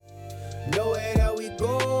Nowhere that we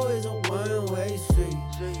go is a one-way street.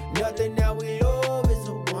 Nothing that we love is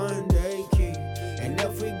a one-day key. And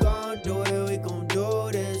if we gon' do it, we gon'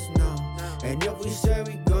 do this now. And if we say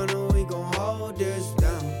we gon' hold this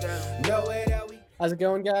down. Nowhere that we. How's it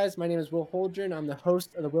going, guys? My name is Will Holdren. I'm the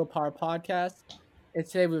host of the Willpower Podcast. And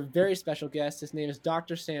today we have a very special guest. His name is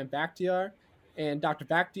Dr. Sam Bakhtiar. And Dr.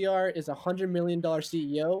 Bakhtiar is a $100 million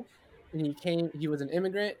CEO. And he was an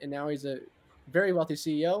immigrant, and now he's a very wealthy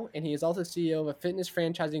CEO. And he is also CEO of a fitness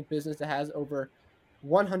franchising business that has over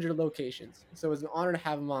 100 locations. So it's an honor to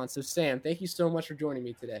have him on. So, Sam, thank you so much for joining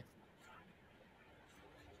me today.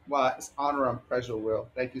 Well, it's honor and pleasure, Will.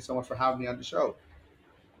 Thank you so much for having me on the show.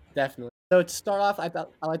 Definitely. So, to start off, I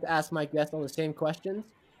like to ask my guests all the same questions.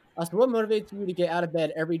 So, what motivates you to get out of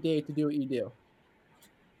bed every day to do what you do?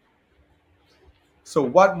 So,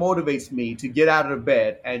 what motivates me to get out of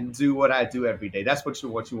bed and do what I do every day? That's what you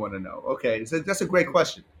want to know. Okay, so that's a great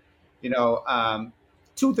question. You know,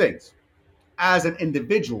 two things. As an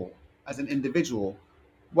individual,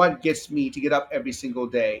 what gets me to get up every single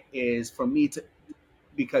day is for me to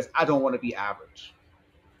because I don't want to be average.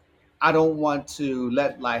 I don't want to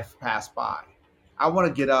let life pass by. I want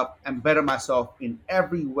to get up and better myself in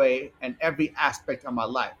every way and every aspect of my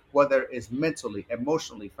life, whether it's mentally,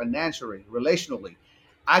 emotionally, financially, relationally.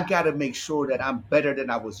 I got to make sure that I'm better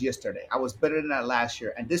than I was yesterday. I was better than I last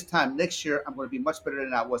year. And this time next year, I'm going to be much better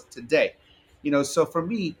than I was today. So for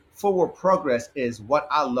me, forward progress is what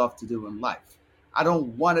I love to do in life. I don't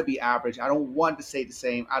want to be average. I don't want to say the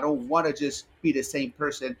same. I don't want to just be the same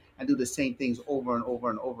person and do the same things over and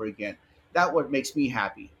over and over again. That what makes me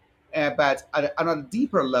happy. But on a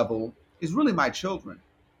deeper level, is really my children.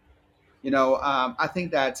 I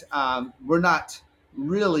think that we're not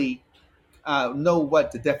really know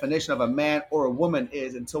what the definition of a man or a woman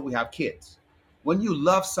is until we have kids. When you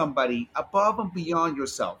love somebody above and beyond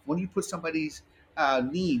yourself, when you put somebody's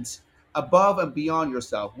needs above and beyond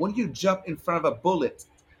yourself, when you jump in front of a bullet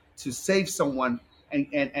to save someone and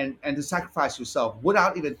to sacrifice yourself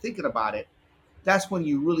without even thinking about it, that's when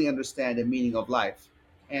you really understand the meaning of life.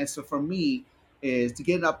 And so for me, is to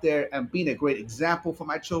get up there and being a great example for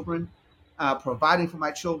my children, providing for my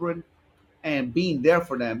children, and being there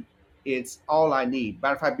for them. It's all I need.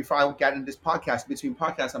 Matter of fact, before I got in this podcast, between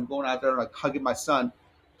podcasts, I'm going out there like hugging my son,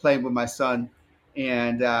 playing with my son,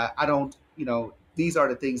 and I don't, these are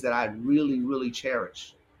the things that I really, really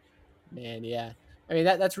cherish. Man, yeah. I mean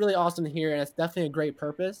that's really awesome to hear, and it's definitely a great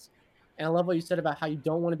purpose. And I love what you said about how you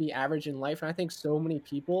don't want to be average in life. And I think so many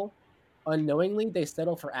people unknowingly they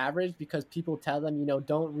settle for average because people tell them,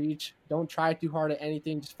 don't try too hard at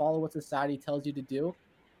anything, just follow what society tells you to do.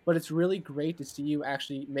 But it's really great to see you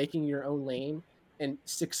actually making your own lane and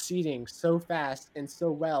succeeding so fast and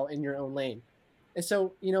so well in your own lane. And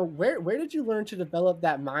so, where did you learn to develop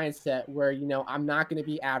that mindset where, I'm not going to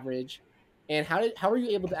be average, and how are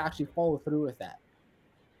you able to actually follow through with that?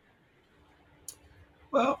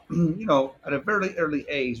 Well, at a very early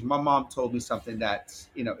age, my mom told me something that,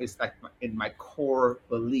 it's like in my core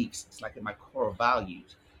beliefs. It's like in my core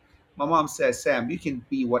values. My mom says, Sam, you can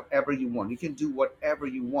be whatever you want. You can do whatever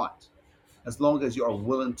you want as long as you are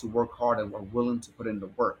willing to work hard and are willing to put in the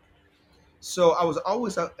work. So I was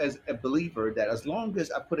always as a believer that as long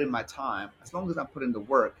as I put in my time, as long as I put in the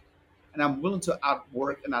work, and I'm willing to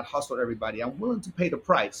outwork and out hustle everybody, I'm willing to pay the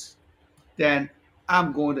price, then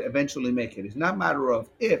I'm going to eventually make it. It's not a matter of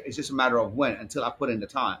if, it's just a matter of when until I put in the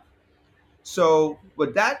time. So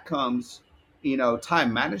with that comes,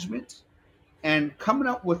 time management and coming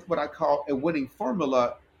up with what I call a winning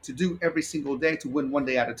formula to do every single day to win one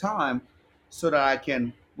day at a time so that I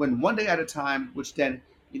can win one day at a time, which then,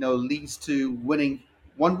 leads to winning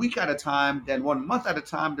 1 week at a time, then 1 month at a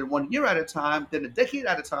time, then 1 year at a time, then a decade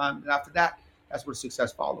at a time. And after that, that's where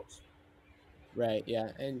success follows. Right,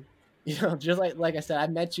 yeah. And just like I said, I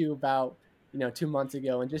met you about 2 months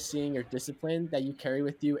ago, and just seeing your discipline that you carry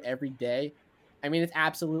with you every day, I mean, it's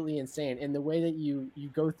absolutely insane. And the way that you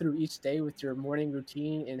go through each day with your morning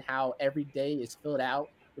routine, and how every day is filled out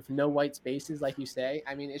with no white spaces, like you say,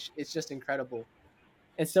 I mean, it's just incredible.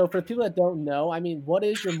 And so, for people that don't know, I mean, what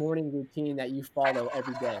is your morning routine that you follow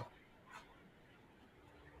every day?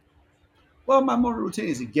 Well, my morning routine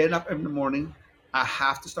is getting up in the morning. I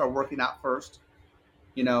have to start working out first,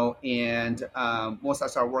 and once I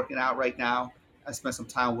start working out right now, I spend some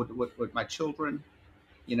time with my children,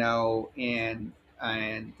 and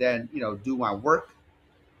then, do my work,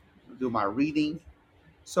 do my reading.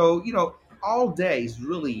 So, all day is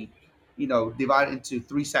really, divided into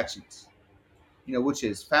three sections, which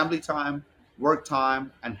is family time, work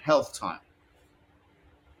time, and health time.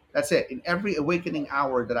 That's it. In every awakening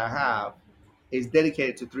hour that I have, is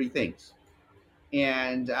dedicated to three things,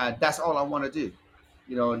 and that's all I want to do.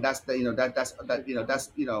 And that's the that's that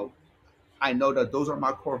that's I know that those are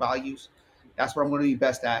my core values. That's what I'm going to be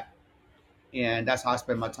best at, and that's how I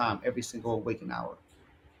spend my time every single waking hour.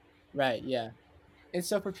 Right. Yeah. And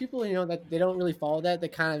so for people, that they don't really follow that, they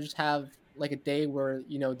kind of just have like a day where,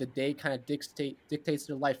 the day kind of dictates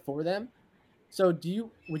their life for them. So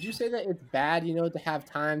would you say that it's bad, to have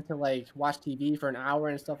time to like watch TV for an hour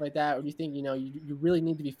and stuff like that? Or do you think, you really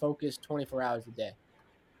need to be focused 24 hours a day?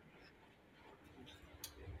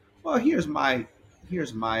 Well, here's my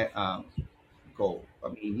goal. I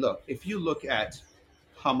mean, look, if you look at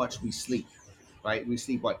how much we sleep, right? We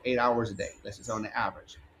sleep what 8 hours a day. Let's just say on the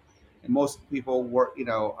average, and most people work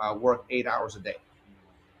work 8 hours a day.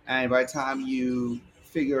 And by the time you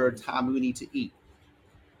figure time we need to eat,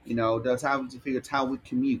 the time to figure time we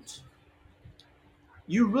commute,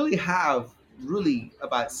 you really have really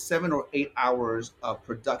about 7 or 8 hours of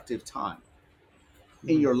productive time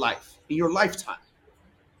in Mhm. your life, in your lifetime.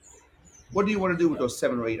 What do you want to do with those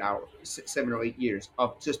 7 or 8 hours, 7 or 8 years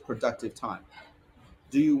of just productive time?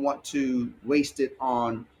 Do you want to waste it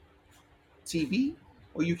on TV?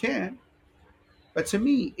 Well, you can. But to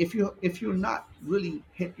me, if you're not really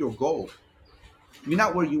hit your goal, you're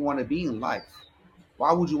not where you want to be in life.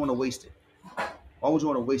 Why would you want to waste it? Why would you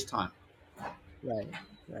want to waste time? Right.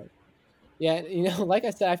 Right. Yeah. Like I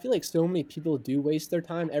said, I feel like so many people do waste their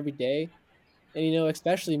time every day. And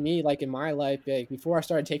especially me, like in my life, like before I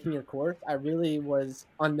started taking your course, I really was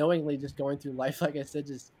unknowingly just going through life, like I said,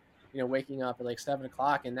 just waking up at like 7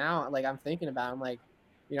 o'clock. And now, like I'm thinking about, it, I'm like,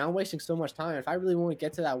 I'm wasting so much time. If I really want to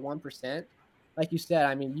get to that 1%, like you said,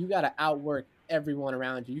 I mean, you got to outwork everyone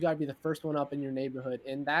around you. You got to be the first one up in your neighborhood,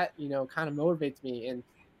 and that kind of motivates me. And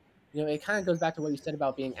it kind of goes back to what you said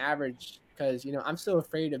about being average, because I'm so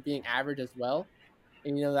afraid of being average as well,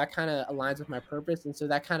 and that kind of aligns with my purpose, and so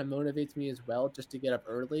that kind of motivates me as well, just to get up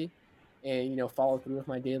early and follow through with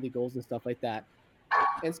my daily goals and stuff like that.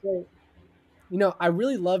 And so I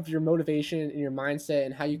really love your motivation and your mindset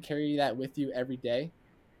and how you carry that with you every day.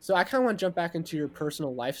 So I kind of want to jump back into your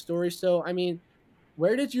personal life story. So I mean,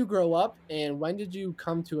 where did you grow up and when did you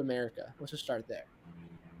come to America? Let's just start there.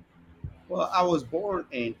 Well, I was born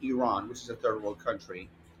in Iran, which is a third world country,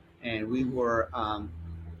 and we Mhm. were,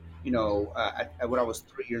 when I was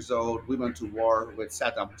 3 years old, we went to war with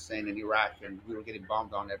Saddam Hussein in Iraq, and we were getting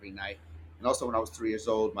bombed on every night. And also, when I was 3 years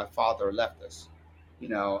old, my father left us,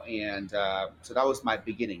 and so that was my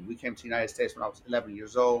beginning. We came to the United States when I was 11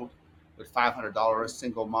 years old with $500,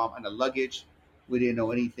 single mom, and a luggage. We didn't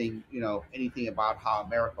know anything, anything about how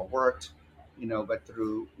America worked, but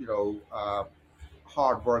through,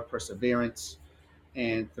 hard work, perseverance,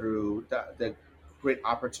 and through the great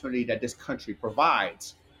opportunity that this country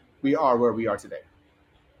provides, we are where we are today.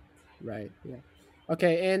 Right. Yeah.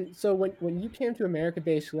 Okay. And so when you came to America,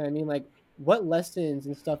 basically, I mean, like, what lessons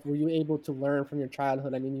and stuff were you able to learn from your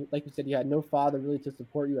childhood? I mean, like you said, you had no father really to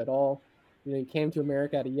support you at all. You came to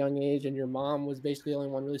America at a young age, and your mom was basically the only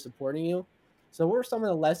one really supporting you. So, what were some of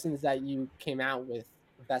the lessons that you came out with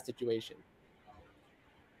that situation?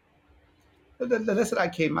 The lesson I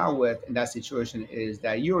came out with in that situation is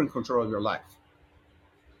that you're in control of your life,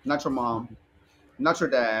 not your mom, Mhm. not your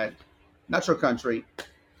dad, not your country.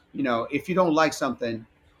 If you don't like something,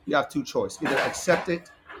 you have two choices: either accept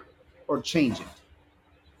it or change it.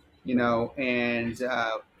 Right. And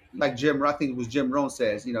like I think it was Jim Rohn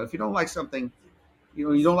says, if you don't like something,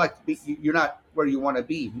 you don't like to be, you're not where you want to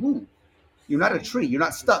be. Move. You're not a tree. You're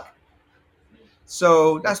not stuck.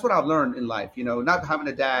 So Right. that's what I've learned in life. Not having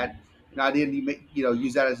a dad. I didn't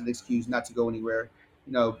use that as an excuse not to go anywhere.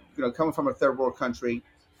 Coming from a third world country,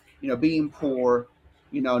 being poor,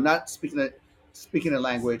 not speaking the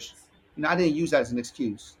language. I didn't use that as an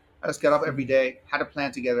excuse. I just got up every Mhm. day, had a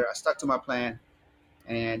plan together. I stuck to my plan,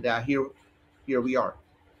 and here we are.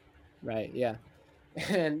 Right. Yeah.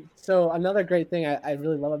 And so another great thing I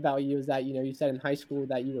really love about you is that you said in high school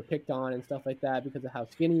that you were picked on and stuff like that because of how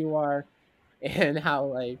skinny you are, and how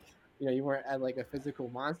like you weren't at like a physical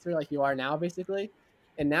monster like you are now basically.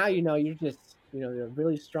 And now you're just you're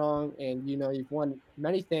really strong, and you've won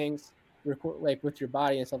many things, like with your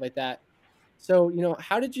body and stuff like that. So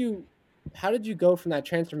how did you go from that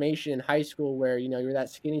transformation in high school where you're that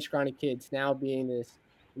skinny scrawny kid to now being this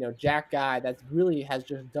jack guy that's really has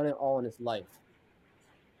just done it all in his life?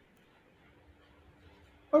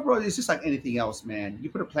 But bro, it's just like anything else, man. You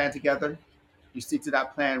put a plan together, you stick to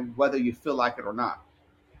that plan whether you feel like it or not.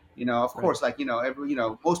 Of Right. course, like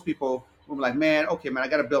most people will be like, man, okay, man, I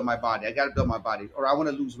got to build my body. I got to build my body, or I want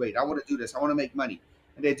to lose weight. I want to do this. I want to make money,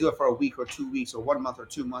 and they do it for a week or 2 weeks or 1 month or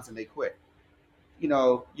 2 months, and they quit.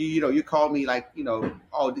 you call me like,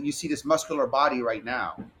 oh, you see this muscular body right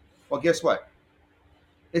now. Well, guess what?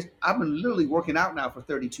 I've been literally working out now for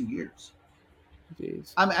 32 years.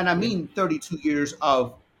 Jeez. And I Yeah. mean 32 years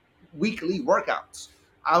of weekly workouts.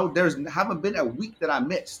 There's haven't been a week that I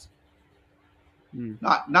missed. Mm.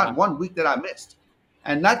 Not Wow. 1 week that I missed,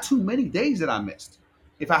 and not too many days that I missed.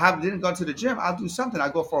 If I have didn't go to the gym, I'll do something. I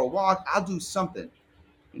go for a walk. I'll do something.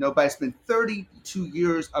 But it's been 32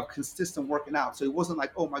 years of consistent working out. So it wasn't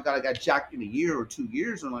like, oh my God, I got jacked in a year or 2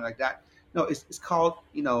 years or something like that. No, it's called,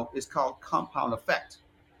 it's called compound effect.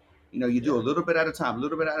 You do a Yeah. little bit at a time, a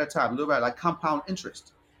little bit at a time, a little bit like compound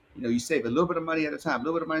interest. You save a little bit of money at a time, a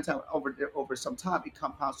little bit of money at a time. Over some time, it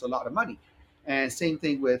compounds to a lot of money. And same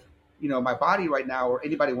thing with, my body right now, or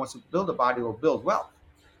anybody who wants to build a body or build wealth.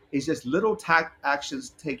 It's just little actions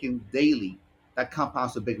taken daily that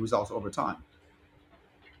compounds to big results over time.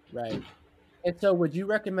 Right. And so would you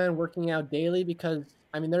recommend working out daily? Because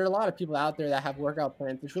I mean, there are a lot of people out there that have workout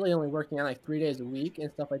plans. It's really only working out like 3 days a week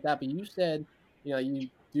and stuff like that. But you said, you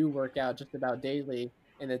do work out just about daily,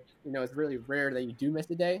 and it's really rare that you do miss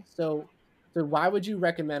a day. So why would you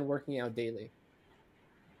recommend working out daily?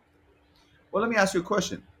 Well, let me ask you a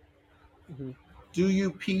question. Hmm. Do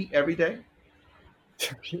you pee every day?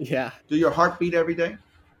 Yeah. Do your heart beat every day?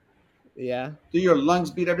 Yeah. Do your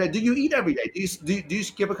lungs beat every day? Do you eat every day? Do you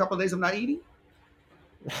skip a couple of days of not eating?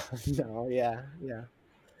 No. Yeah. Yeah.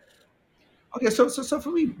 Okay, so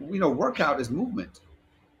for me, workout is movement.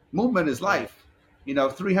 Movement is Right.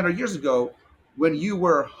 life. 300 years ago, when you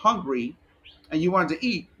were hungry and you wanted to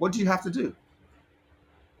eat, what did you have to do?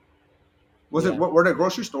 Yeah. Were there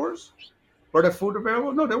grocery stores? Were there food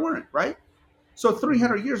available? No, there weren't, right? So Hmm.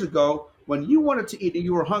 300 years ago, when you wanted to eat and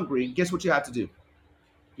you were hungry, guess what you had to do?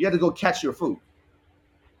 You had to go catch your food.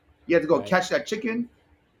 You had to go Right. catch that chicken.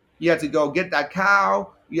 You had to go get that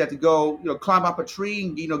cow. You had to go, climb up a tree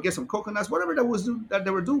and get some coconuts, whatever that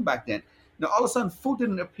they were doing back then. All of a sudden, food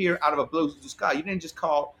didn't appear out of a blue sky. You didn't just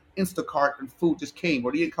call Instacart and food just came,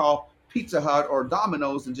 or you didn't call Pizza Hut or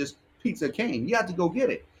Domino's and just pizza came. You had to go get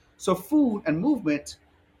it. So food and movement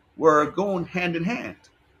were going hand in hand.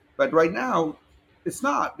 But right now, it's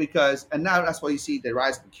not, and now that's why you see the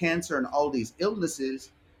rise in cancer and all these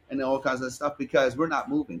illnesses and all kinds of stuff, because we're not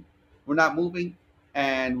moving. We're not moving,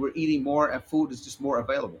 and we're eating more, and food is just more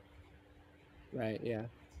available. Right. Yeah.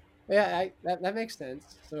 Yeah. That makes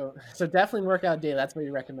sense. So definitely work out daily. That's what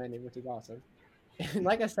you're recommending, which is awesome. And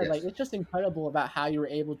like I said, like Yes. it's just incredible about how you were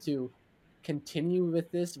able to continue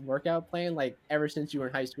with this workout plan, like ever since you were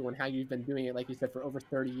in high school, and how you've been doing it, like you said, for over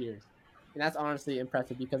 30 years. And that's honestly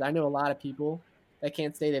impressive because I know a lot of people that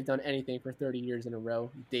can't say they've done anything for 30 years in a row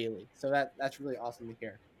daily. So that's really awesome to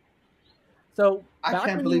hear. So I back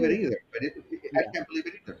can't when you believe were it in, either. I yeah, can't believe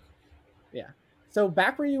it either. yeah. So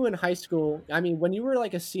back when you were in high school, I mean, when you were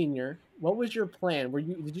like a senior, what was your plan? Did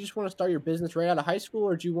you just want to start your business right out of high school,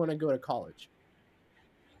 or do you want to go to college?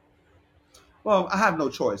 Well, I have no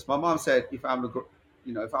choice. My mom said if I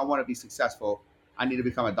want to be successful, I need to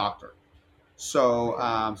become a doctor. Okay.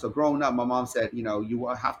 So growing up, my mom said, you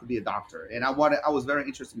will have to be a doctor, and I was very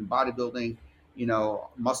interested in bodybuilding,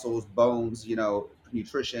 muscles, bones,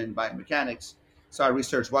 nutrition, biomechanics. So I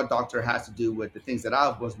researched what doctor has to do with the things that I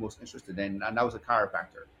was most interested in, and I was a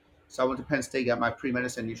chiropractor. So I went to Penn State, got my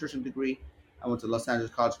pre-medicine nutrition degree. I went to Los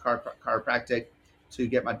Angeles College Chiropractic to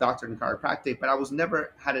get my doctorate in chiropractic, but I was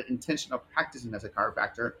never had an intention of practicing as a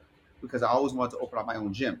chiropractor because I always wanted to open up my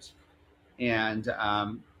own gyms. And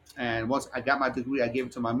once I got my degree, I gave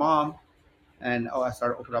it to my mom, and I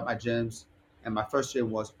started opening up my gyms. And my first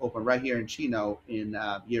gym was open right here in Chino in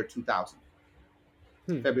year 2000,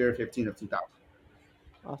 Hmm. February 15th of 2000.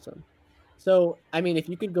 Awesome. So, I mean, if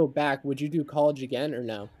you could go back, would you do college again or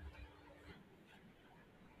no?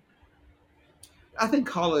 I think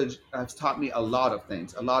college has taught me a lot of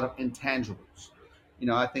things, a lot of intangibles.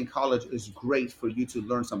 I think college is great for you to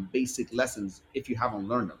learn some basic lessons if you haven't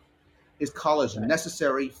learned them. Is college Right.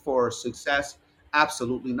 necessary for success?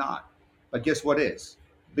 Absolutely not. But guess what is?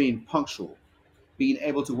 Being punctual, being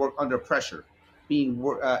able to work under pressure, being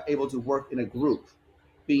able to work in a group,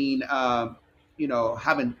 being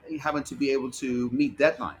having to be able to meet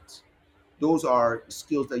deadlines. Those are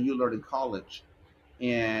skills that you learn in college.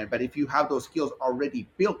 But if you have those skills already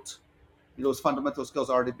built, those fundamental skills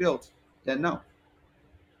already built, then no,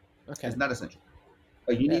 it's Okay. not essential.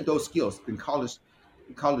 But you Yeah, need those skills in college.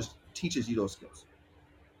 College teaches you those skills.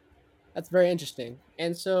 that's very interesting.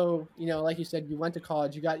 And so, like you said, you went to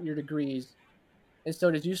college, you got your degrees. And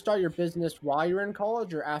so, did you start your business while you were in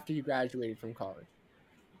college or after you graduated from college?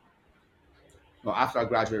 Well, after I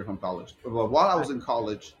graduated from college, but while I was After. in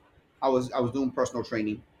college, I was doing personal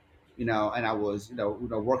training. and I was,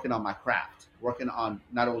 working on my craft, working on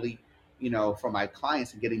not only, for my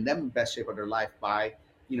clients and getting them in best shape of their life by,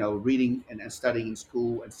 reading and studying in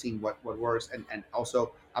school and seeing what works, and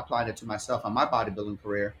also applying it to myself on my bodybuilding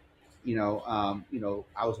career.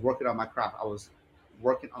 I was working on my craft. I was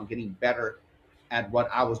working on getting better at what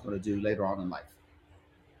I was going to do later on in life.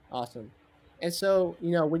 Awesome. And so,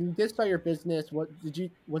 when you did start your business,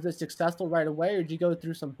 was it successful right away, or did you go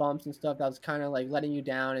through some bumps and stuff that was kind of like letting you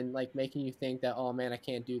down and like making you think that, oh man, I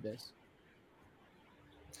can't do this?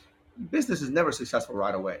 Business is never successful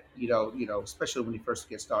right away. Especially when you first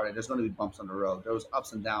get started, there's going to be bumps on the road. There's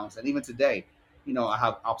ups and downs, and even today, I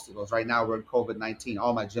have obstacles. Right now, we're in COVID-19.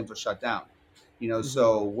 All my gyms are shut down. Hmm.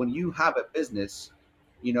 So when you have a business,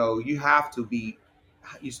 you have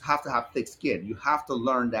to have thick skin. You have to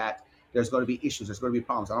learn that there's going to be issues. There's going to be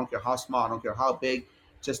problems. I don't care how small. I don't care how big.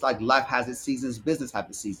 Just like life has its seasons, business has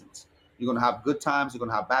its seasons. You're going to have good times. You're going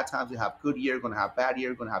to have bad times. You have good year. You're going to have bad year.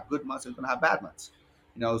 You're going to have good months. You're going to have bad months.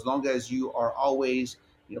 As long as you are always,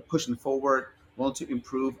 pushing forward, willing to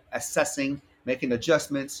improve, assessing, making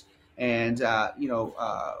adjustments, and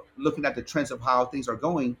looking at the trends of how things are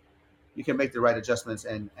going, you can make the right adjustments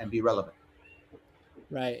and be relevant.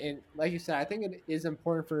 Right. And like you said, I think it is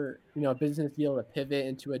important for, a business to be able to pivot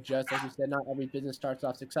and to adjust. Like you said, not every business starts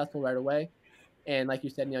off successful right away. And like you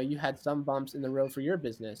said, you had some bumps in the road for your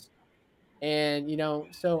business. And,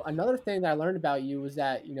 so another thing that I learned about you was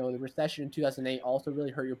that, the recession in 2008 also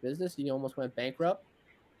really hurt your business. You almost went bankrupt.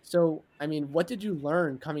 So, I mean, what did you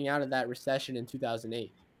learn coming out of that recession in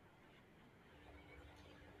 2008?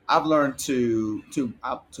 I've learned to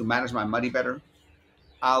manage my money better.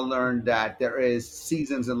 I learned that there is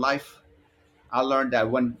seasons in life. I learned that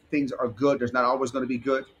when things are good, there's not always going to be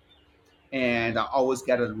good, and I always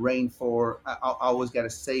got to I always got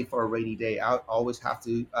to save for a rainy day. I always have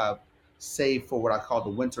to save for what I call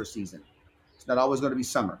the winter season. It's not always going to be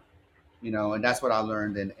summer, and that's what I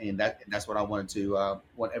learned, and that's what I wanted to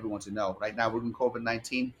want everyone to know. Right now, we're in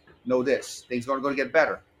COVID-19. Know this: things are going to get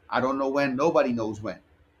better. I don't know when. Nobody knows when,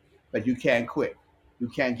 but you can't quit. You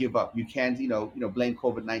can't give up. You can't, blame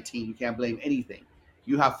COVID-19. You can't blame anything.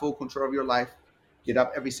 You have full control of your life. Get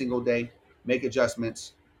up every single day, make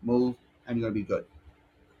adjustments, move, and you're gonna be good.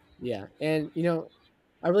 Yeah. And,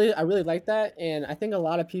 I really like that. And I think a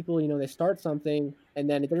lot of people, they start something and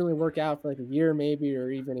then it doesn't really work out for like a year, maybe, or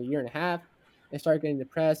even a year and a half. They start getting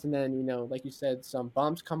depressed. And then, like you said, some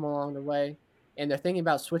bumps come along the way and they're thinking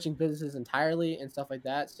about switching businesses entirely and stuff like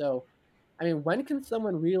that. So, I mean, when can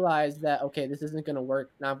someone realize that, okay, this isn't going to work?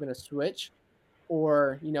 Now I'm going to switch?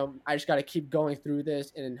 Or, I just got to keep going through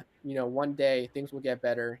this and, one day things will get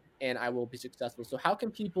better and I will be successful. So, how can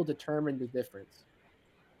people determine the difference?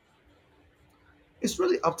 It's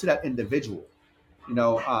really up to that individual.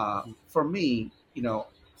 For me,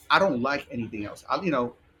 I don't like anything else.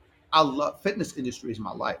 I love fitness industry is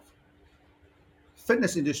my life.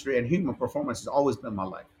 Fitness industry and human performance has always been my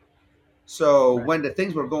life. So Right. when the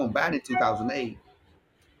things were going bad in 2008,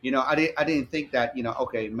 I didn't think that,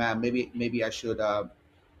 okay, man, maybe I should,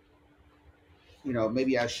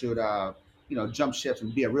 jump ships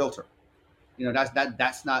and be a realtor.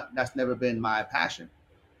 That's never been my passion.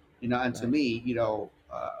 And to Right. me,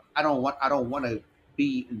 I don't want to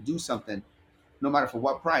be and do something, no matter for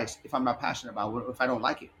what price, if I'm not passionate about it, if I don't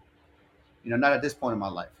like it. Not at this point in my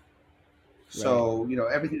life. Right. So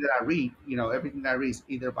everything that I read is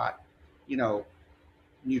either about, you know,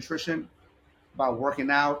 nutrition, about working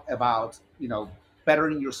out, about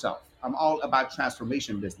bettering yourself. I'm all about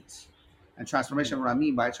transformation business. And Mhm. transformation, what I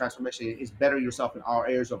mean by transformation is better yourself in all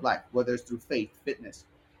areas of life, whether it's through faith, fitness,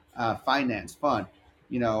 finance, fun,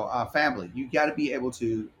 family. You got to be able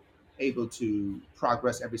to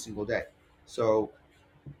progress every single day. So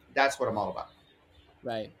that's what I'm all about.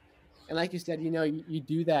 Right. And like you said, you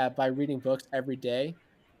do that by reading books every day.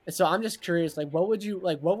 And so I'm just curious, like, what would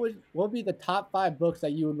be the top 5 books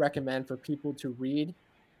that you would recommend for people to read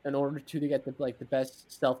in order to get the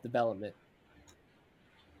best self development?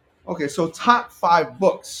 Okay, so top 5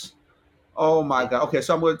 books. Oh my Yeah. God. Okay,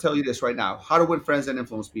 so I'm going to tell you this right now: How to Win Friends and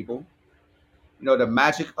Influence People. The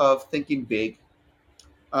magic of thinking big.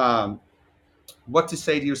 Um, what to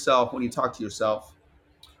say to yourself when you talk to yourself.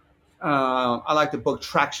 I like the book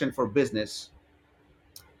Traction for Business,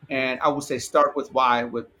 Mhm. and I would say Start with Why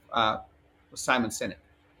with Simon Sinek.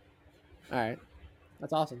 All right.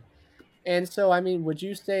 That's awesome. And so, I mean, would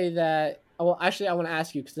you say that? Oh, well, actually, I want to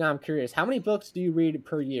ask you because now I'm curious. How many books do you read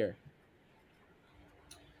per year?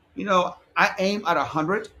 I aim at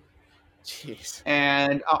 100, Jeez.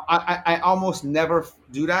 and I almost never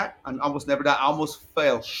do that. I almost never that. I almost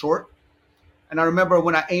fell short. And I remember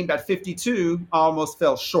when I aimed at 52, I almost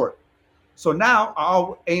fell short. So now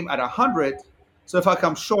I'll aim at 100. So if I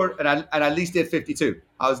come short and I at least did 52,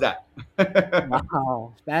 how's that?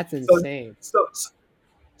 Wow, that's so, insane. so,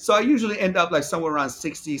 so I usually end up like somewhere around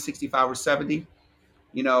 60, 65, or 70,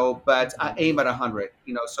 but I aim at 100,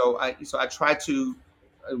 so I try to,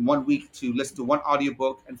 in 1 week, to listen to one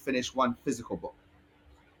audiobook and finish one physical book.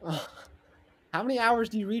 How many hours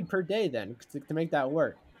do you read per day then to make that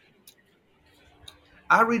work?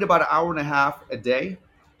 I read about an hour and a half a day,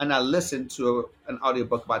 and I listen to an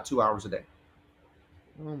audiobook about 2 hours a day.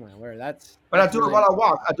 Oh my word, that's But I do it really while I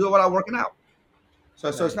walk. I do it while I'm working out. So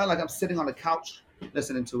it's right. not like I'm sitting on the couch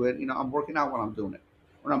listening to it. I'm working out while I'm doing it.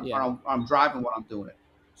 When I'm, when Yeah, I'm driving while I'm doing it.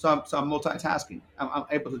 So I'm multitasking. I'm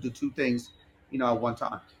able to do two things, at one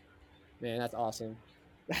time. man, that's awesome.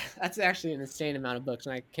 That's actually an insane amount of books,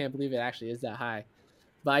 and I can't believe it actually is that high.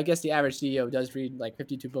 But I guess the average CEO does read like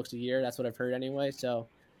 52 books a year. That's what I've heard anyway. So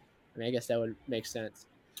I mean, I guess that would make sense.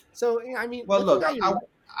 So I mean, Well, looking look, at your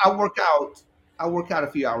I work out. I work out a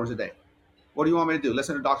few hours a day. What do you want me to do?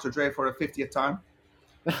 Listen to Dr. Dre for the 50th time?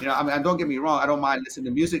 life, I mean, don't get me wrong. I don't mind listening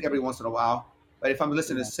to music every once in a while. But if I'm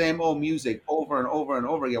listening to yeah, the same old music over and over and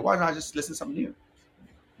over again, why don't I just listen to something new?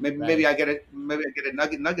 Maybe right, maybe I get a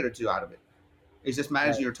nugget or two out of it. It's just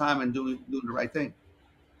managing right. your time and doing the right thing.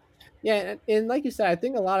 Yeah, and like you said, I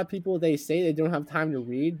think a lot of people they say they don't have time to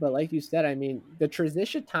read, but like you said, I mean, the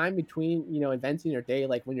transition time between events in your day,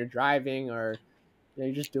 like when you're driving or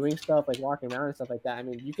you're just doing stuff like walking around and stuff like that. I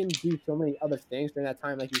mean, you can do so many other things during that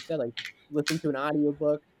time, like you said, like listen to an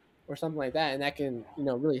audiobook or something like that, and that can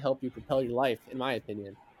really help you propel your life, in my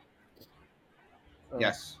opinion. Um,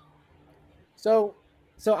 Yes. so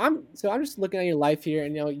so I'm just looking at your life here,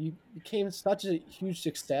 and you became such a huge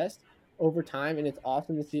success over time, and it's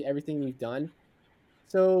awesome to see everything you've done.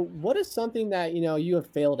 So, what is something that you have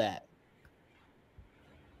failed at,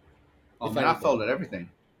 Oh if man, I anything? failed at everything.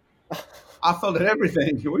 I failed at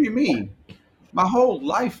everything. What do you mean? My whole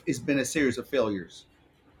life has been a series of failures.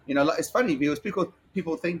 It's funny because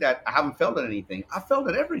people think that I haven't failed at anything. I failed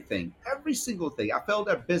at everything, every single thing. I failed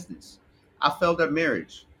at business. I failed at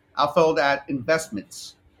marriage. I failed at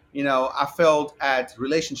investments. I failed at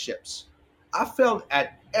relationships. I failed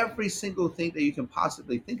at every single thing that you can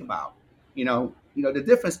possibly think about. The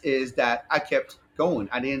difference is that I kept going.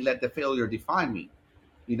 I didn't let the failure define me.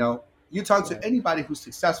 You know, you talk to Right. anybody who's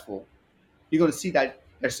successful, you're going to see that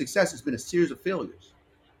their success has been a series of failures.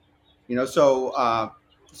 So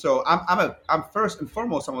I'm first and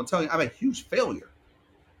foremost, I'm going to tell you, I'm a huge failure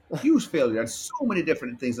at so many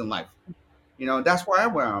different things in life. That's why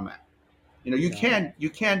I'm where I'm at. Got it. You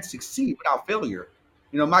can't succeed without failure.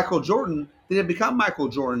 Michael Jordan didn't become Michael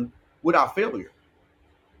Jordan without failure.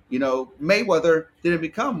 Mayweather didn't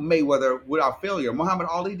become Mayweather without failure. Muhammad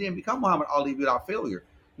Ali didn't become Muhammad Ali without failure.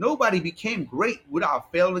 Nobody became great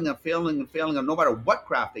without failing and failing and failing, no matter what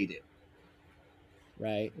craft they did.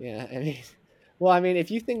 Right. Yeah. I mean, well, I mean, if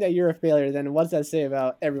you think that you're a failure, then what does that say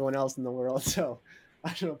about everyone else in the world? So,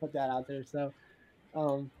 I should put that out there. So,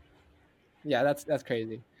 um, yeah, that's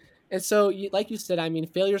crazy. And so, like you said, I mean,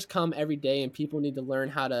 failures come every day, and people need to learn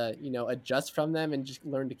how to, adjust from them and just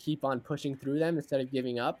learn to keep on pushing through them instead of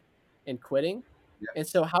giving up and quitting. And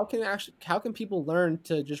so, how can people learn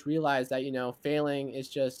to just realize that failing is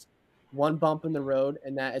just one bump in the road,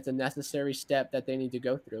 and that it's a necessary step that they need to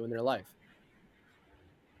go through in their life?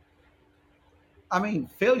 I mean,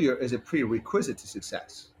 failure is a prerequisite to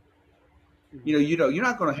success. Mhm. You're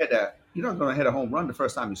not going to hit a home run the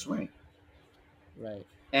first time you swing. Right.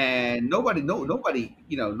 And nobody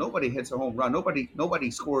hits a home run.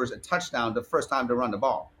 Nobody scores a touchdown the first time they run the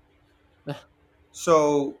ball.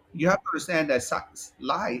 So you have to understand that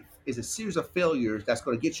life is a series of failures that's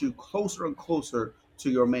going to get you closer and closer to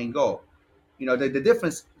your main goal. The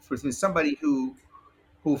difference between somebody who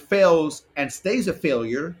fails and stays a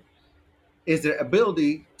failure is their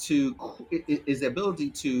ability to is the ability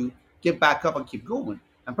to get back up and keep going.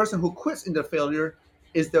 A person who quits in their failure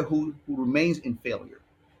is the who remains in failure.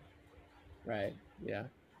 Right. Yeah.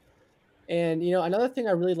 And another thing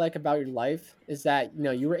I really like about your life is that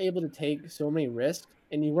you were able to take so many risks,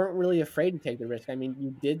 and you weren't really afraid to take the risk. I mean,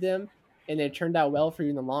 you did them, and they turned out well for you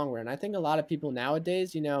in the long run. I think a lot of people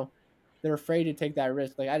nowadays, they're afraid to take that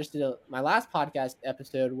risk. Like I just did my last podcast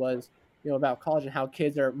episode was about college and how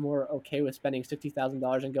kids are more okay with spending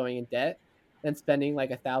 $60,000 and going in debt than spending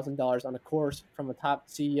like $1,000 on a course from a top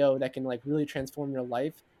CEO that can like really transform your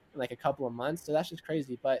life in like a couple of months. So that's just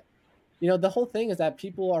crazy, but the whole thing is that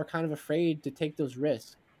people are kind of afraid to take those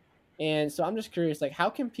risks. And so I'm just curious, like,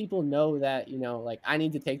 how can people know that, like, I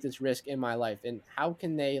need to take this risk in my life? And how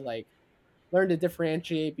can they, like, learn to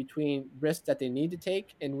differentiate between risks that they need to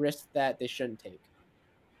take and risks that they shouldn't take?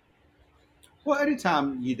 Well,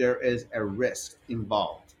 anytime there is a risk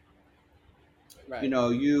involved, Right.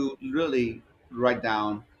 you really write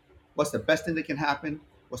down what's the best thing that can happen,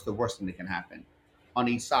 what's the worst thing that can happen on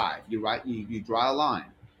each side. You draw a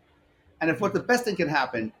line. And if what the Hmm. best thing can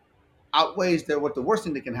happen outweighs what the worst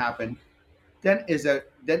thing that can happen, then is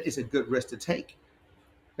a good risk to take.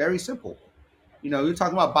 Very simple. You're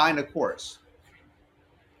talking about buying a course.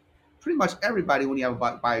 Pretty much everybody, when you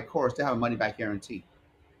buy a course, they have a money back guarantee.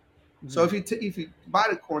 So Hmm. if you buy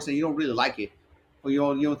the course and you don't really like it, or you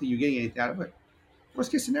don't think you're getting anything out of it,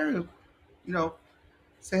 worst case scenario, you know,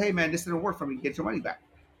 say, hey man, this didn't work for me, get your money back.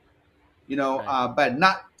 Right. But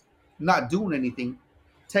not doing anything,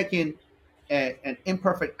 taking an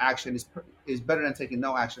imperfect action is better than taking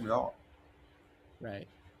no action at all. Right.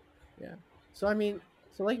 Yeah. So I mean,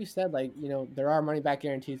 so like you said, like there are money back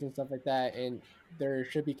guarantees and stuff like that, and there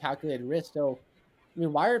should be calculated risk. So I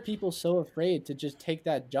mean, why are people so afraid to just take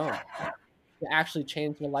that jump to actually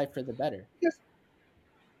change their life for the better? Yes,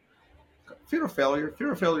 fear of failure.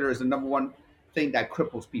 Fear of failure is the number one thing that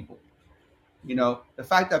cripples people. Hmm. The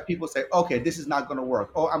fact that people say, okay, this is not going to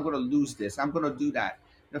work. Oh, I'm going to lose this. I'm going to do that.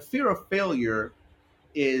 The fear of failure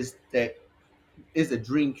is that is a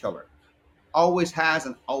dream killer. Always has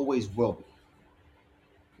and always will be.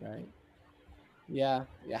 Right. Yeah.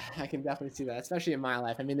 Yeah. I can definitely see that, especially in my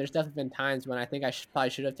life. I mean, there's definitely been times when I think probably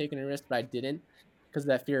should have taken a risk, but I didn't because of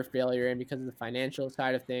that fear of failure and because of the financial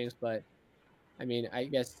side of things. But I mean, I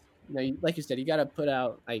guess like you said, you got to put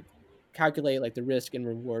out like calculate like the risk and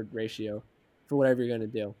reward ratio for whatever you're going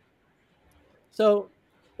to do. So,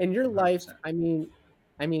 in your life, 100%.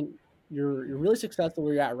 I mean, you're really successful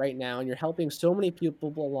where you're at right now, and you're helping so many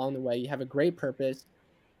people along the way. You have a great purpose.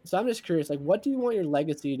 So I'm just curious, like, what do you want your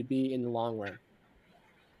legacy to be in the long run?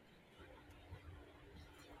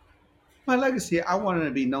 My legacy, I wanted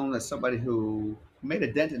to be known as somebody who made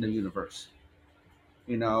a dent in the universe.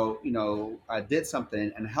 I did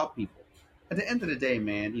something and helped people. At the end of the day,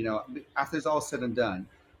 man, after it's all said and done,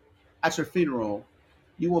 at your funeral,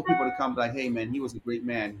 you want people to come like, hey man, he was a great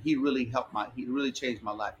man. He really changed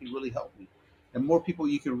my life. He really helped me. The more people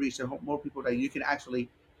you can reach, the more people that you can actually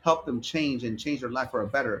help them change and change their life for a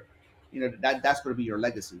better, that's going to be your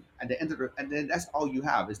legacy. At the end of and then that's all you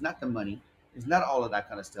have. It's not the money. It's not all of that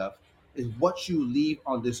kind of stuff. It's what you leave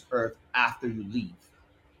on this earth after you leave.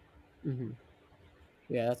 Hmm.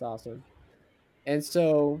 Yeah, that's awesome. And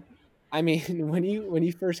so, I mean, when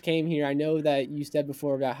you first came here, I know that you said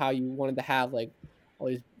before about how you wanted to have like all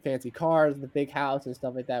these fancy cars, the big house, and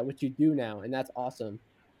stuff like that, which you do now, and that's awesome.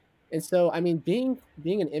 And so, I mean, being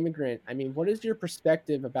an immigrant, I mean, what is your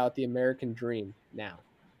perspective about the American dream now?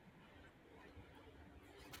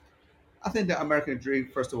 I think the American dream,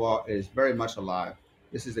 first of all, is very much alive.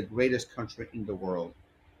 This is the greatest country in the world.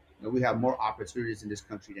 We have more opportunities in this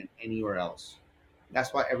country than anywhere else.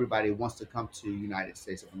 That's why everybody wants to come to United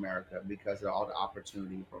States of America because of all the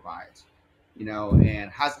opportunity it provides. And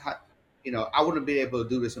I wouldn't be able to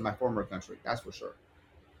do this in my former country. That's for sure.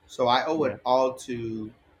 So I owe Yeah. it all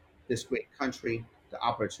to this great country, the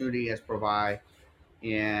opportunity it's provide.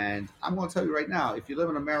 And I'm going to tell you right now, if you live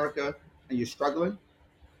in America and you're struggling,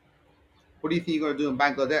 what do you think you're going to do in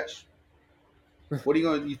Bangladesh? What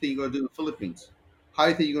you think you're going to do in the Philippines? How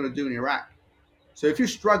do you think you're going to do in Iraq? So if you're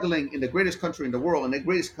struggling in the greatest country in the world and the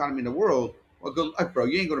greatest economy in the world, well, good luck, bro.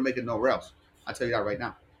 You ain't going to make it nowhere else. I tell you that right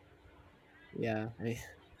now. Yeah,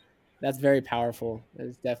 that's very powerful. That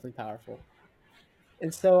is definitely powerful.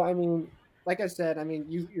 And so, I mean, like I said, I mean,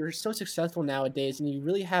 you're so successful nowadays, and you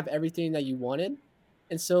really have everything that you wanted.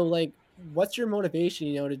 And so, like, what's your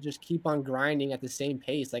motivation? To just keep on grinding at the same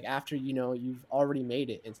pace, like after you've already made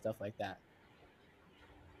it and stuff like that.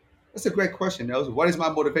 That's a great question, Nels. What is my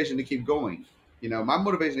motivation to keep going? My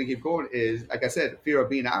motivation to keep going is, like I said, fear of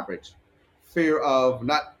being average, fear of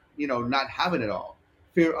not having it all,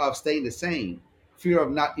 fear of staying the same, fear of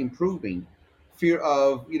not improving, fear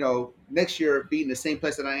of next year being the same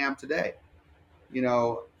place that I am today.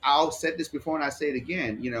 I'll said this before and I say it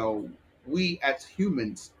again. We as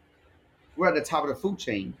humans, we're at the top of the food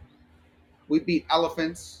chain. We beat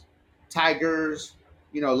elephants, tigers,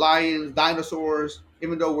 lions, dinosaurs.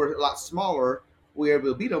 Even though we're a lot smaller, we're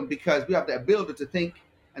able to beat them because we have the ability to think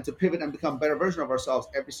and to pivot and become a better version of ourselves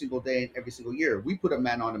every single day and every single year. We put a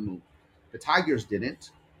man on the moon. The tigers didn't.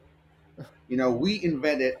 We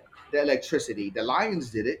invented the electricity. The lions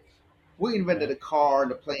did it. We invented Right. the car and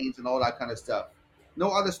the planes and all that kind of stuff. No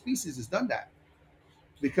other species has done that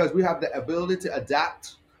because we have the ability to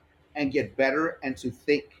adapt and get better and to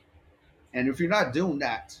think. And if you're not doing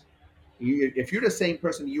that, if you're the same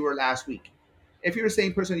person you were last week, if you're the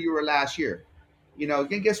same person you were last year,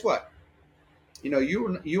 then guess what?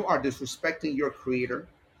 You are disrespecting your creator.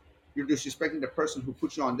 You're disrespecting the person who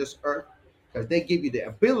put you on this earth because they give you the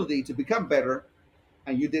ability to become better,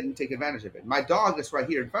 and you didn't take advantage of it. My dog that's right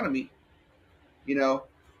here in front of me, you know,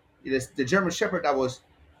 it is the German Shepherd that was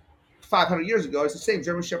 500 years ago. It's the same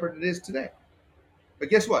German Shepherd it is today. But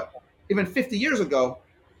guess what? Even 50 years ago,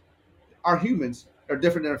 our humans are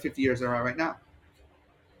different than our 50 years that are right now.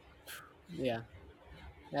 Yeah.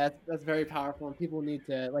 That's very powerful, and people need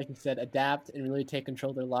to, like you said, adapt and really take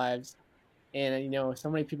control of their lives. And so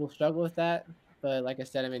many people struggle with that, but like I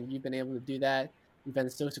said, I mean, you've been able to do that. You've been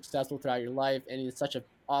so successful throughout your life, and it's such an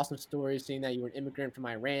awesome story seeing that you were an immigrant from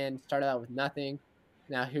Iran, started out with nothing.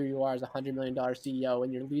 Now here you are as $100 million CEO,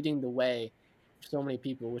 and you're leading the way for so many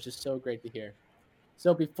people, which is so great to hear.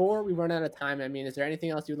 So before we run out of time, I mean, is there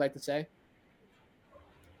anything else you'd like to say?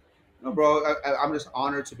 No, bro, I'm just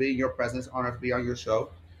honored to be in your presence, honored to be on your show.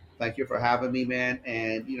 Thank you for having me, man.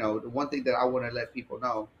 And the one thing that I want to let people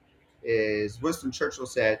know is Winston Churchill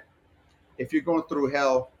said, "If you're going through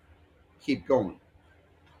hell, keep going."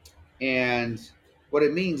 And what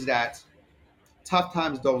it means that tough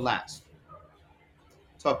times don't last.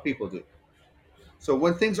 Tough people do. So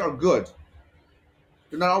when things are good,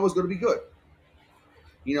 they're not always going to be good.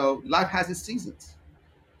 Life has its seasons.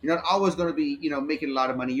 You're not always going to be, making a lot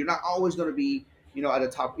of money. You're not always going to be, at the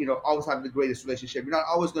top, always having the greatest relationship. You're not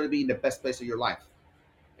always going to be in the best place of your life.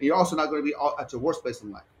 And you're also not going to be at your worst place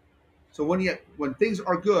in life. So when things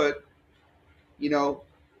are good,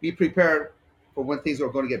 be prepared for when things are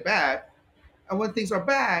going to get bad. And when things are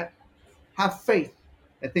bad, have faith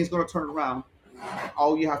that things are going to turn around.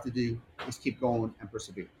 All you have to do is keep going and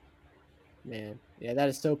persevere. Man, yeah, that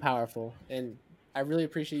is so powerful, and I really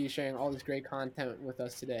appreciate you sharing all this great content with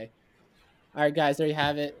us today. All right, guys, there you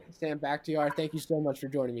have it. Sam, back to you. Thank you so much for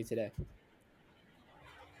joining me today.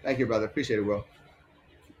 Thank you, brother. Appreciate it, Will.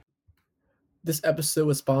 This episode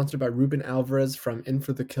was sponsored by Ruben Alvarez from In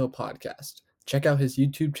for the Kill podcast. Check out his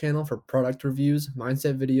YouTube channel for product reviews,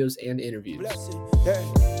 mindset videos, and interviews.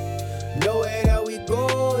 Nowhere that we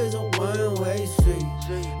go is a one-way street.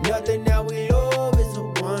 Nothing that we